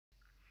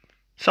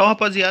Salve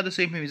rapaziada,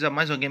 sejam bem-vindos a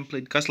mais uma gameplay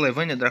de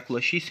Castlevania,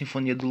 Drácula X,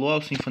 Sinfonia do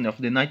Luar, Symphony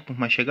of the Night por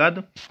mais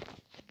chegado.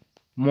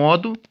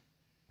 Modo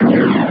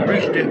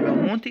Richter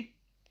Belmonte.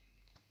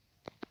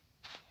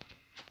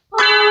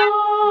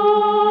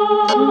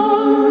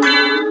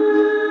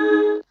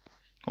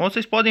 Como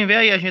vocês podem ver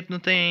aí, a gente não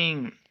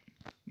tem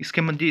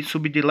esquema de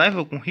subir de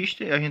level com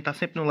Richter, a gente tá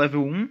sempre no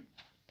level 1.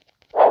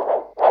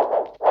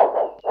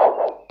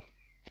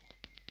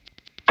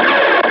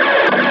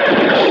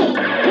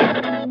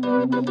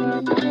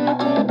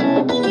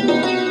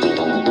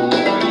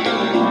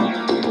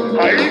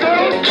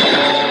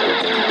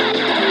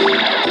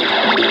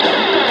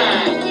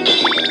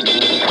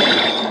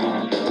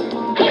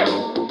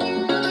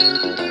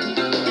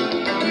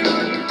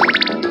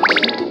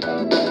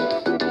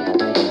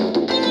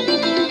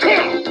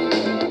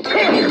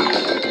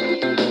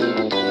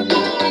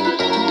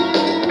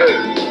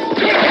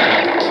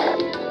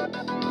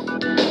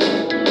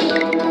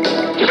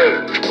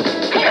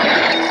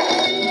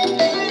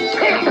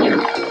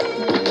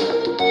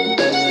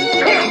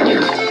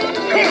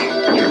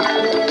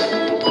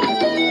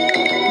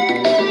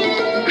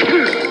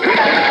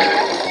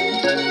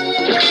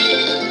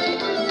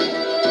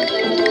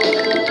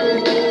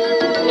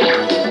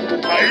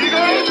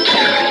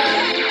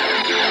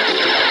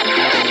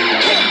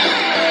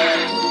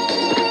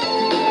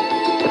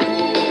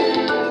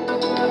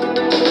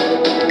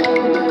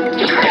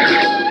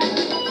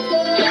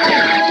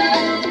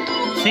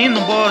 Sim,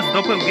 no boss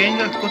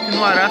Doppelganger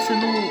continuará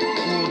sendo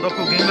o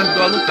Doppelganger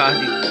do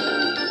Alucard.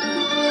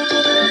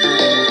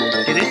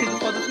 Teria sido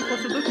foda se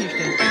fosse o do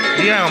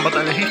Richter. E é uma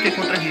batalha Richter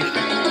contra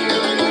Richter.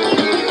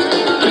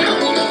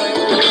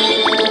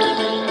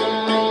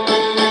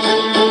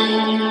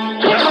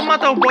 Dá pra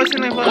matar o boss sem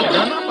levar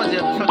dano,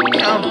 rapaziada. Só que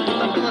é uma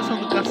puta apelação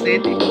do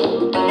cacete.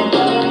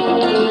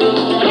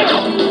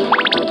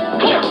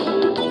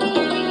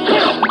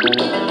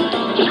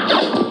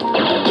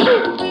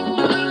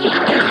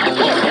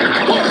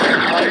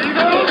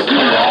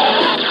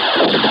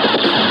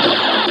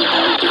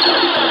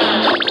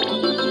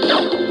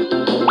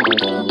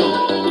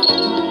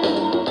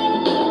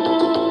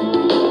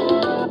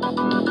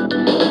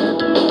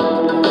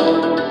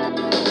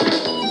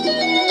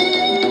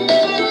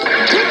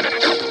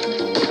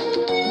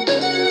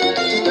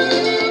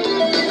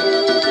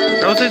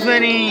 Pra vocês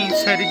verem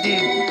série de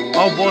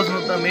All Boss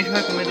no Damage, eu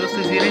recomendo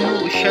vocês irem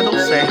no Shadow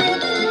Serg.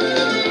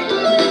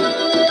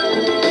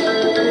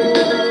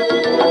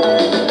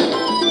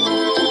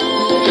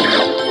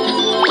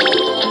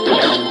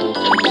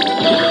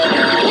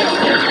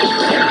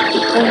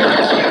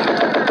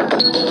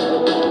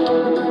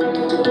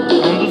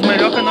 É um dos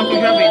melhores canais que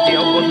eu já vi de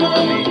All Boss no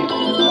Damage.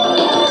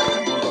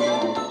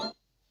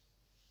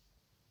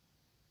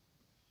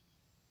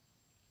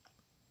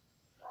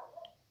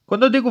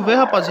 Quando eu digo ver,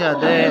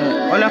 rapaziada, é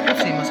olhar por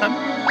cima, sabe?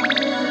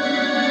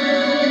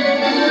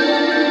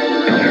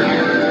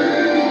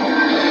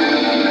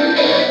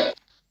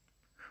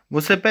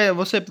 Você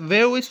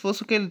vê o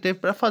esforço que ele teve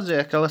pra fazer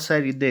aquela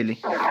série dele.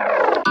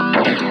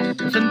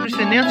 Você não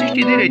precisa nem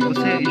assistir direito,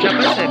 você já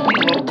percebe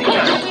logo de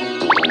cara.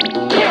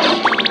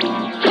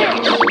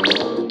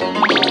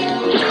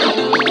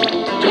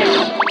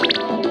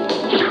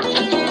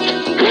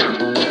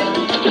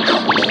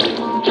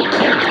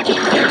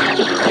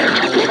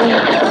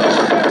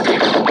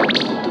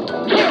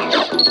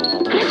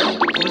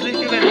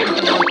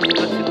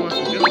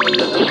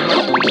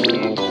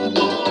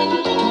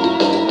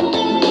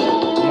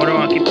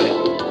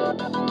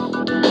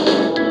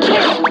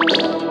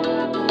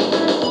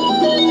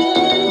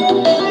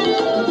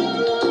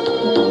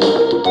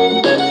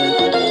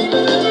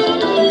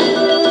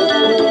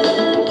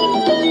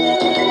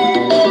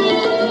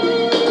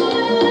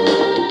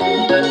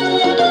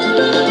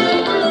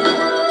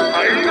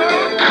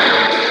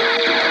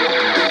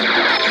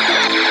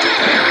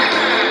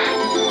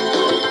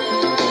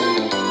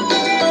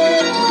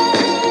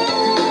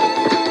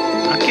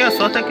 A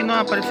sorte é que não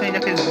apareceu ainda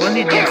aqueles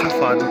bandidinhos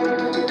safados.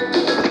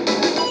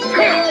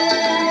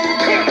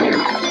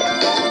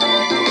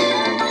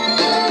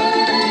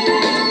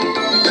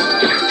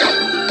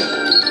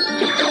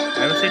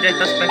 Aí você já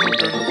está se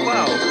perguntando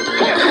qual?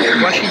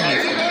 O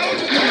guaxinista.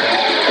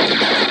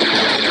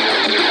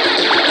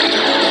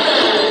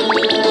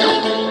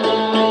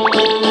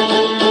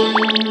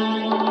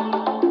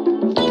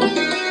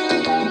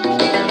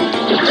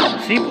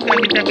 Sim, porque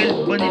aqui tem aquele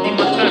bandidinho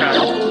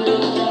mascarado.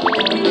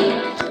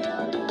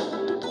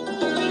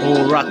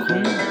 O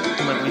Raccoon,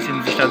 como é conhecido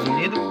nos Estados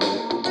Unidos.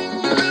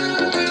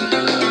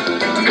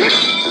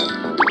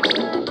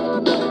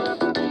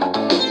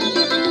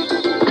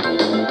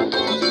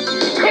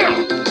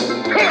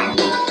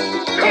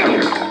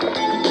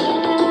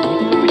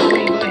 Nunca vi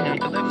em inglês, não,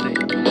 então deve ser.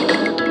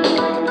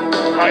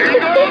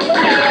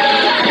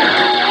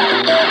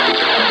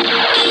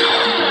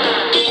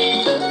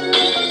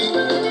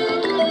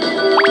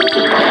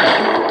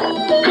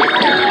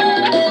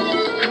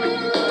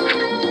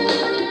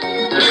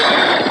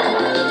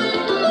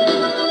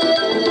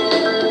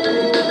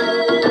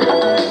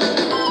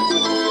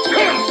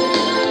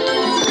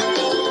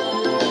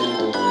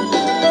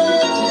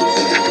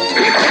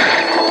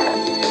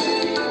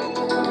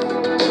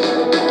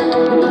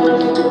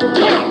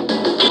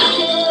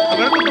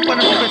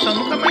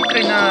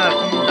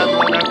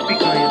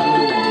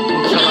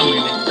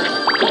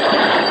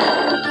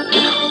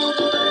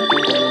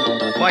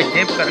 faz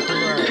tempo, cara, que eu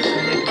não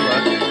entro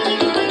lá.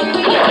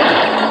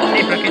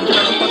 Sim, pra quem não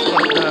sabe, eu faço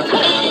parte da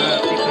picanha.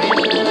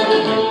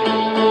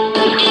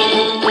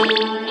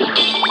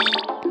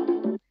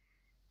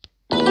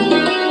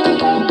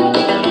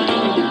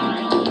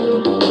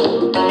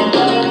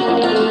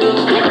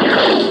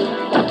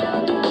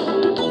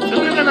 Se eu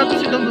não me engano, a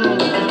torcida dos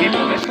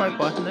games faz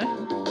parte, né?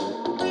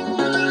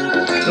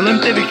 Eu lembro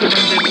de ter visto o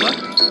nome dele lá.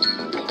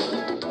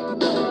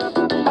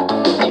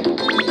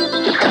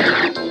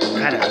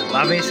 Cara,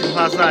 lá vem esse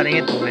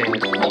lazarento, velho.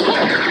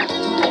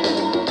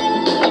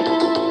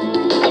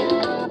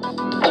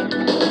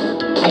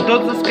 Em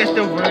todos os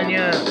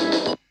Castlevania,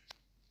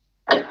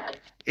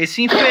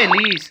 esse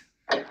infeliz.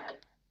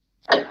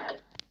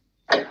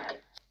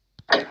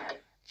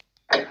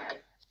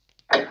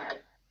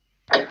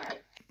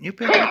 E eu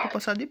perdi pra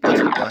passar de boa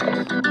essa parte.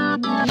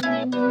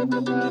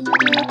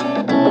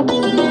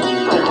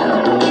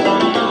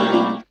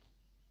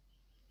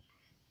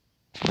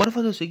 Bora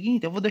fazer o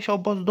seguinte, eu vou deixar o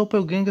boss do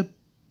Doppelganger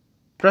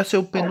pra ser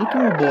o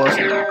penúltimo boss.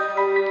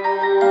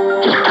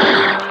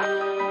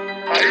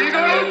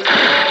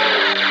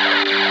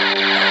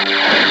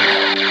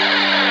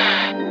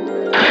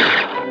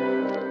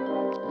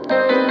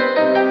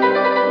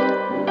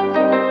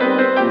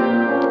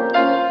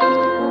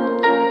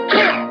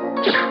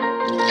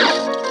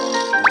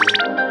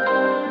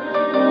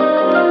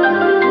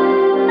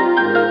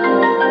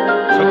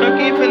 Só que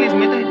aqui,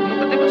 infelizmente, a gente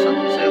nunca teve a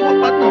sorte de ser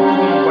roubado não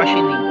por um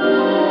guaxinim.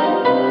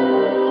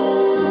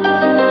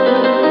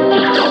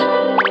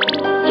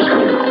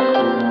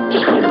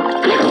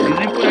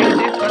 Dizem por aí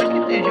que o cara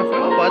que já foi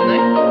roubado, né?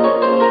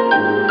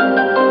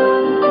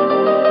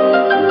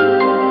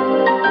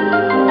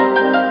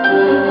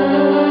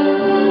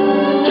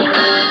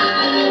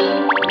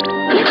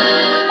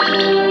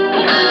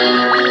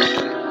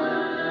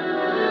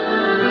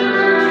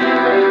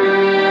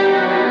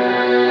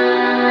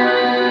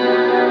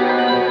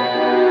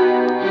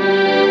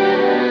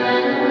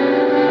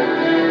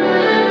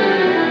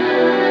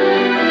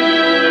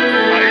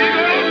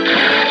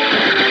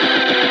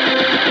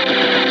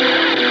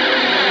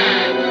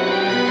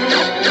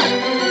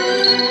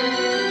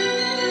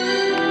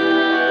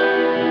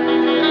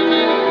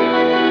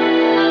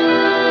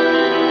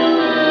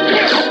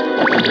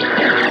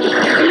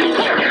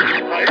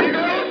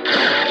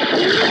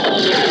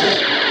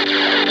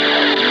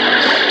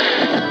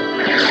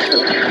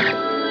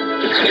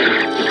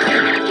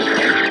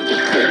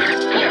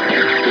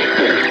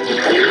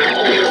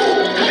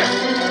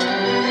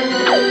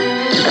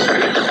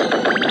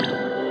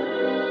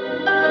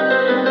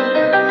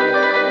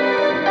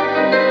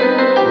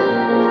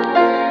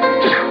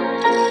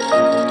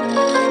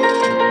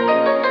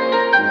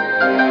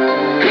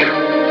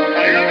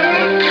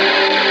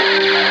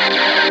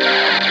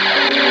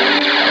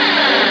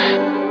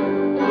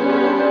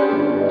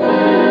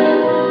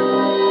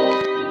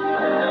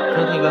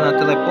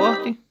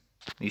 Teleporte,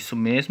 isso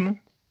mesmo.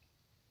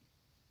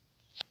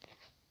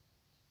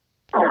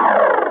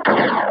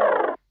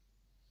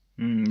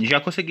 Já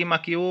conseguimos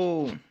aqui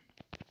o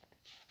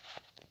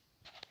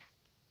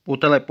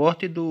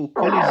teleporte do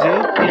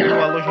Coliseu e do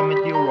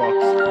alojamento de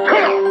Rocks.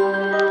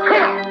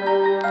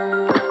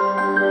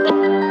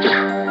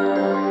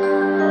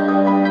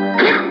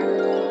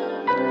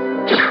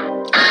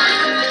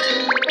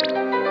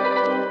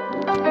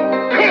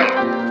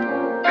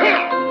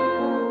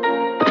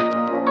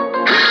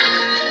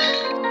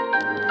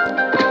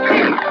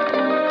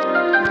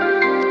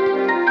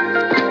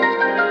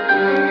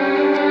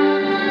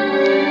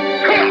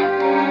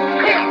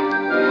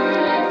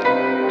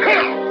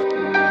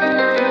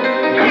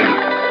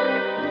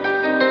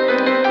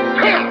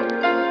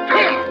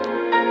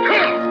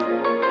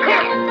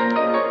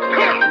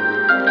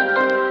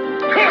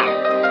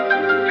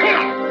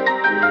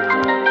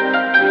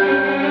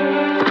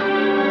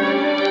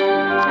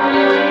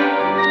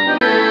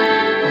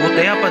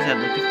 Voltei,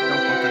 rapaziada, eu tive que dar um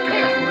corte aqui, que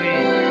foi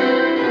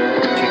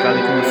chegar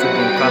ali com o meu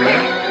sobrinho Calé.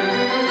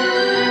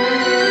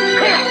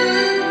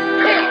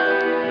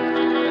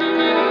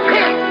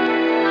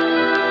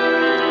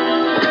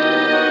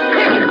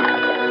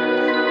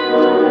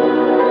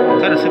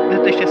 Cara, eu sempre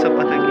detestei essa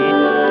parte aqui.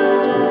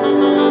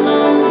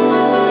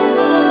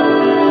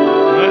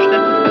 Eu acho que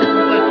deve ter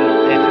ficado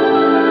completinho.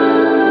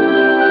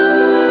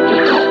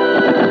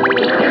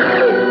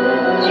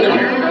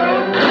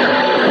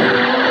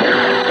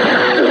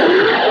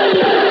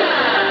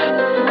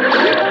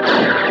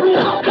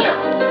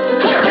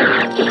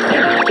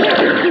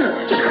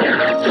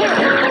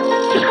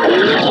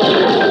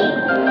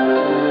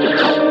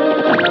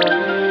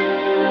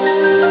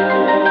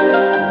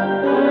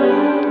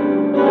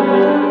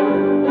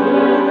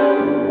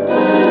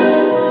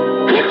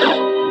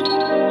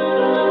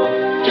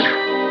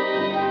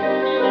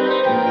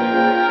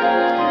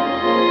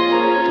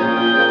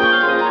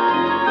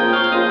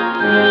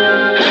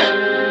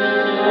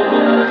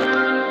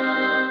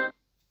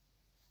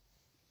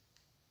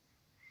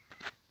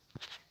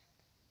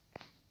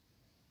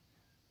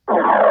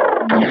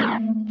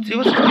 Se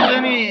vocês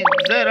quiserem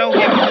zerar o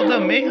game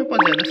também,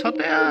 rapaziada, é só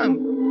ter a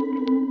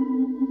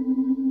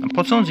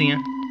poçãozinha.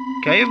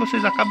 Que aí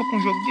vocês acabam com o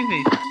jogo de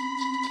vez.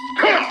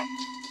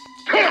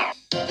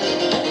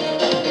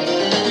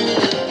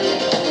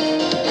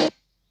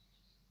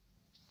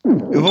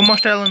 Eu vou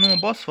mostrar ela numa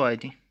boss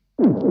fight.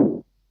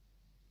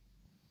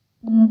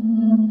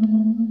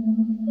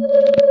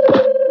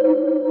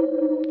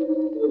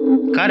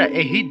 Cara,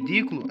 é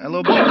ridículo. Ela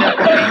oblitera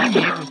qualquer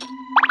inimigo.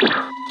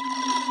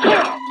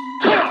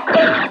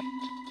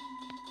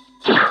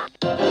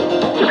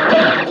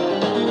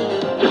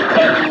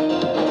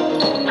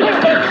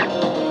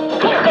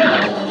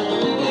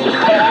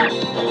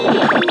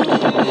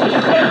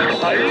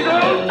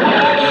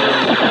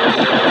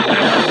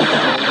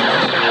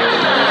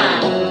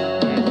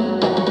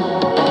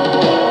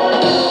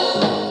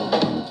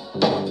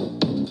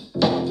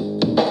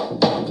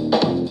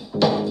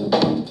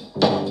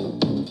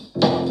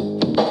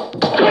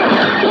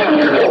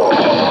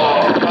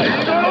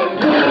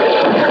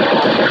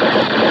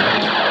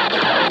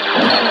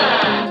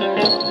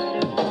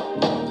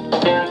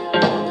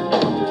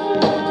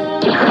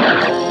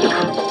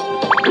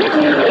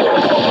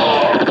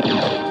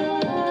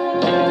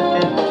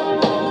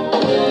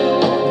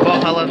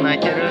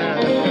 Richter era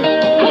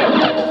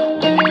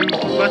inimigo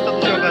que quase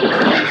todo jogador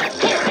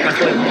de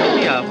Castlevania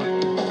odiava.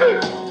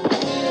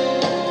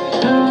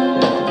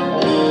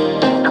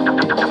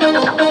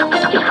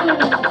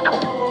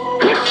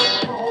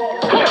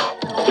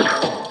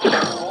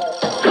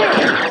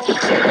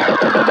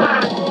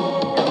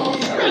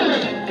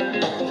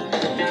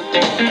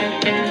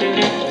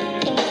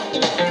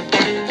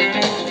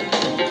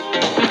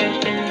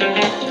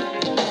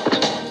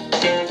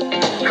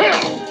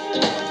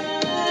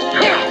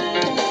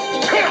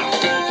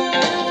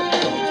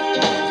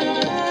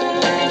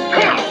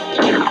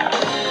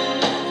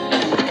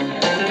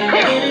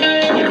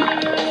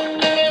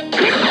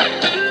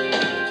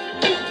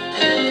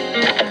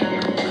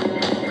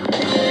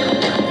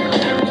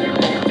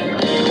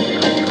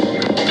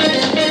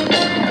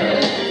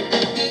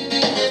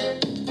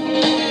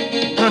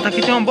 Pronto,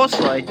 aqui tem uma boss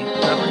fight.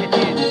 Dá pra gente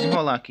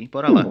desenrolar aqui.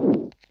 Bora lá.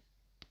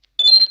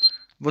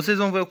 Vocês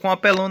vão ver o quão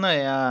apelona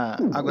é a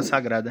água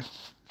sagrada.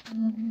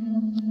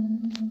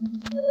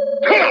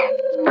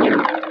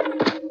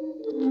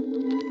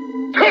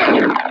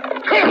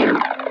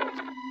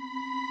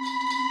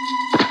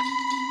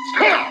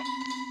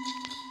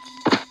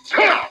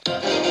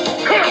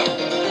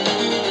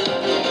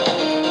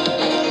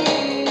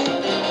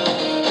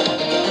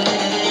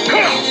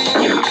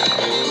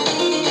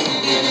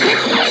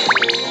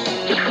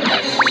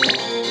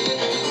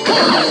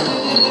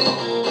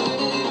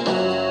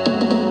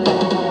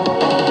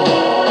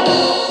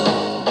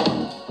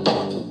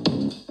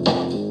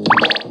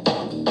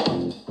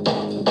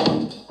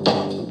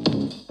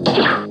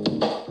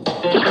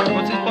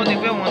 Vocês podem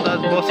ver uma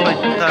das boss fights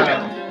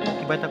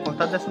que vai estar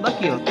cortada dessa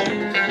daqui, ó. E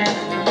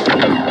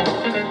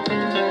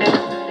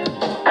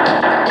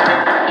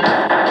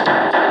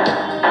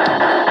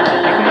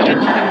como a gente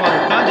não tem um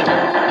alocado,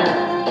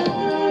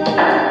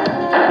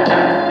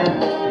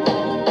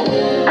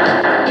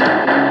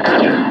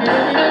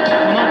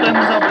 não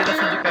temos a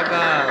obrigação de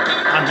pegar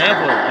a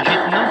névoa, a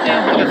gente não tem a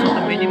obrigação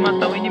também de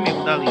matar o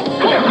inimigo dali.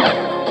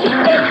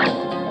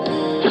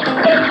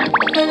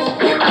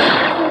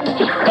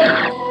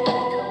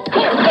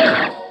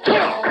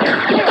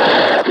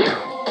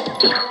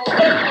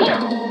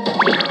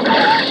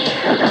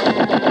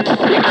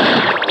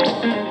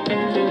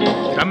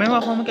 Da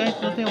mesma forma que a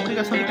gente não tem a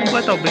obrigação de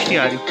completar o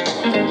bestiário.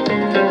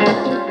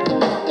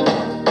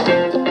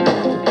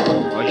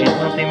 A gente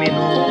não tem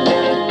menu.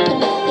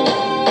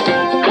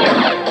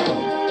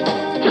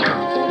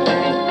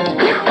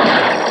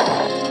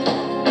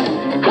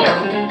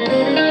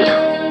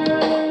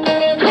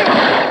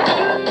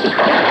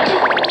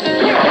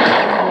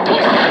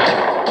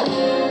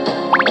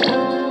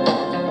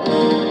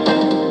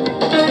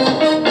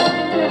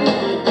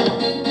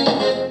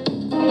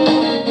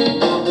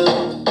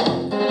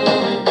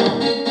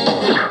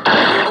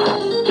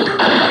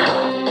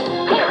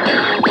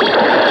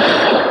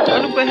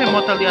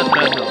 Terremoto ali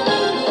atrás, ó.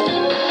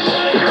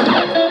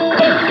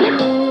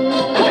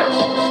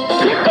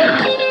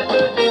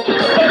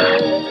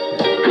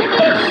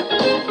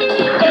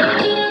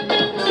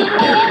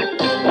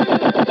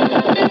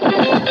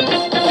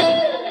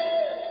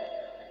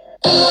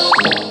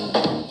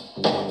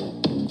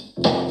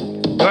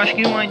 Eu acho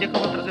que uma ainda que eu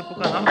vou trazer pro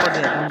canal,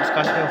 rapaziada, um dos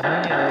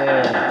Castlevania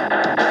é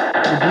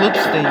o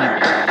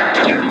Bloodstained.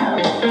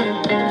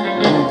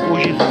 O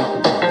Jesus.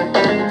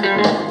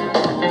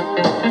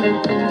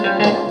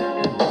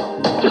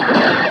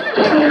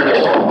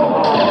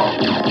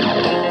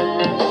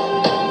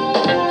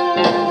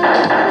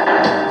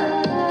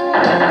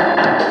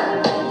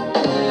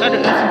 Cara,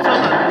 eu sinto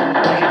saudade do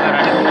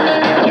garagem.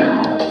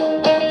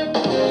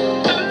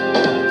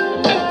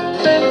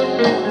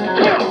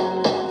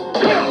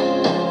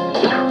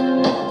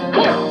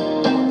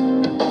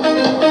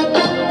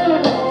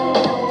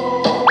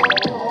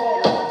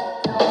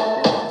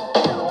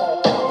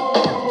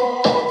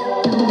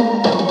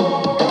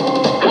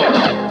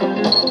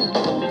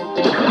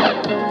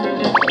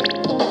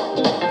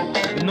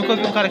 Eu nunca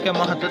vi um cara que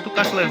amarra tanto o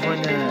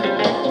Castlevania.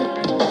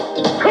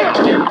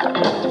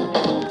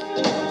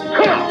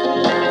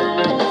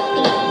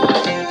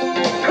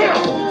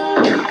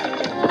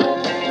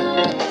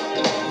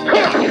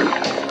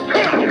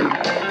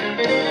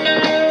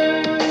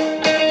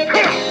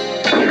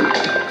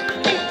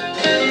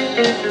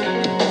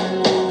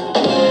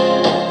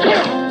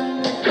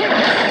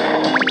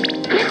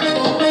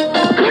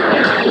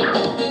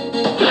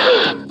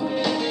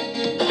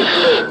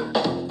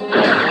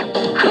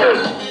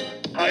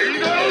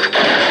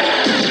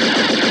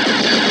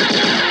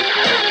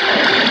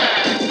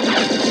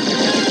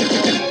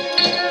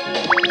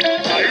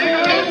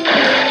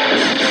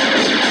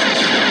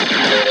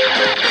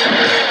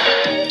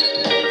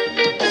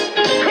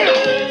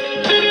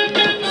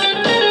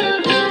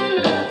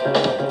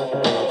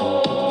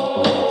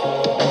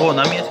 Bom,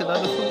 na minha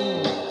cidade eu sou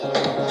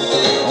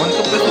a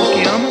única pessoa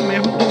que ama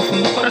mesmo do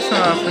fundo do coração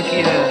a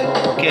franquia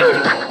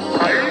Castlevania.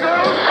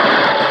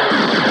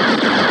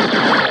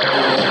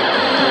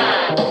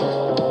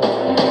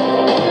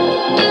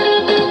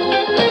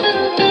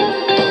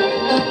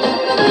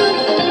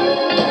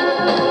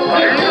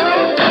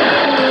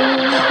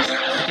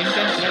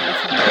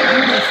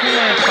 Isso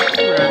não é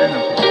facturada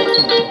não.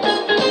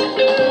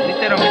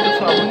 Literalmente eu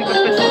sou a única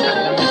pessoa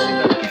daqui da minha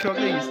cidade que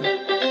joga isso.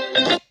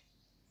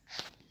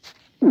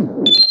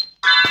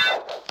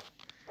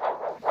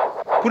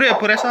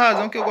 Por essa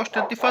razão que eu gosto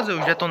tanto de fazer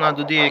os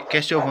detonados de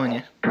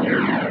Castlevania.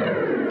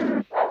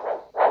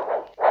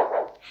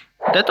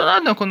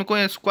 Detonado não, quando não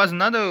conheço quase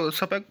nada, eu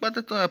só pego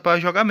pra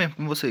jogar mesmo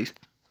com vocês.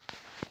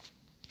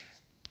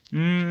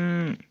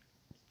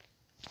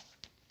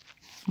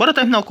 Bora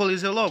terminar o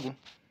Coliseu logo?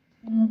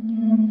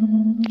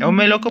 É o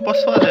melhor que eu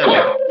posso fazer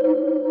agora.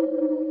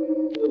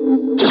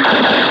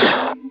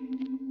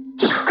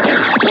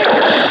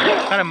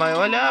 Cara, mas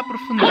olha a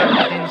profundidade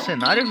que tem no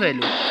cenário,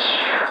 velho.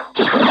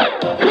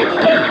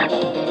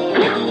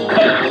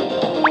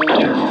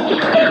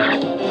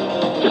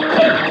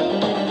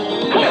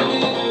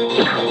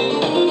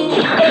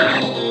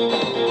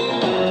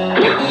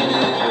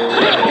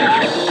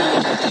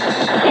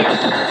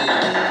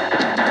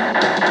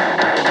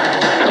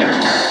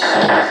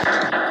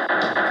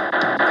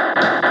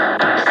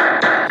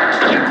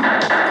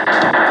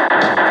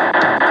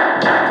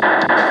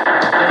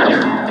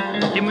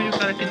 Tem muito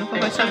cara que nunca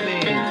vai saber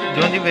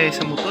de onde veio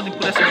esse motor e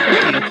por essa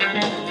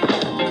franquia.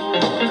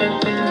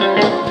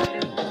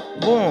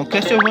 Bom,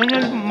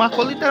 Castlevania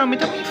marcou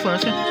literalmente a minha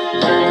infância.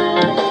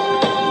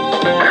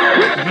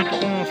 Junto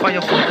com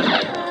Final Fantasy,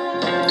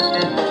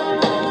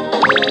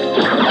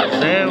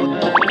 Zelda,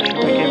 deixa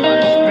eu ver quem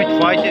mais, Street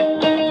Fighter,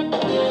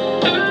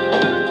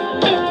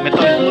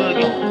 Metal Slug.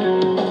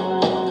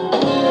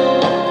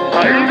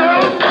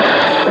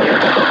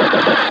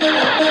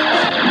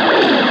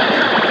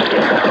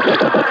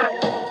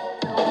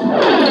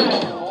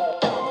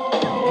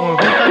 Bom, eu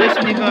vou estar nesse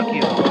nível aqui,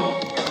 ó.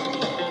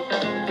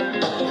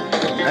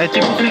 É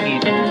tipo o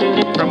seguinte,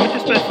 para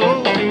muitas pessoas,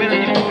 o primeiro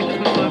anime que muitas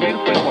pessoas viram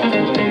foi qual?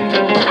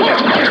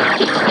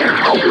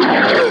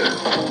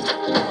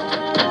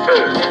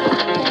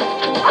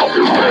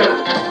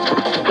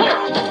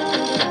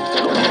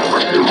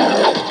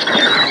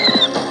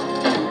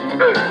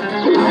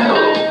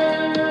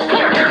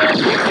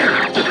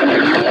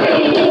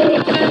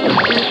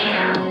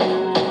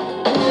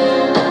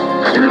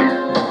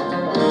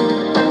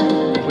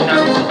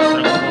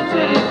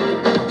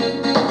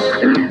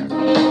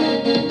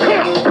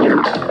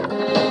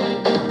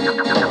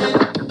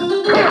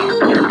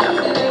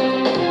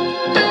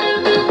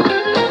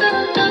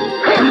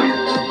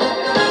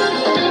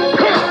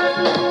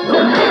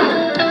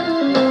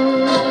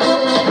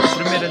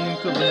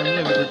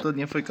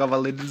 Foi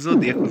Cavaleiro do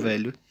Zodíaco,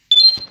 velho.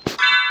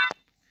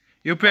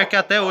 E o pior é que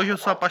até hoje eu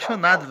sou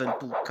apaixonado, velho,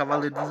 por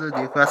Cavaleiro do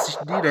Zodíaco. Eu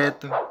assisto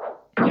direto.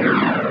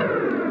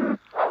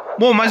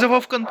 Bom, mas eu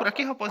vou ficando por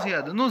aqui,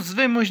 rapaziada. Nos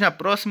vemos na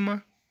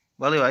próxima.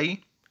 Valeu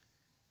aí.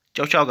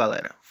 Tchau, tchau,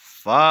 galera.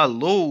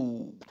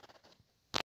 Falou!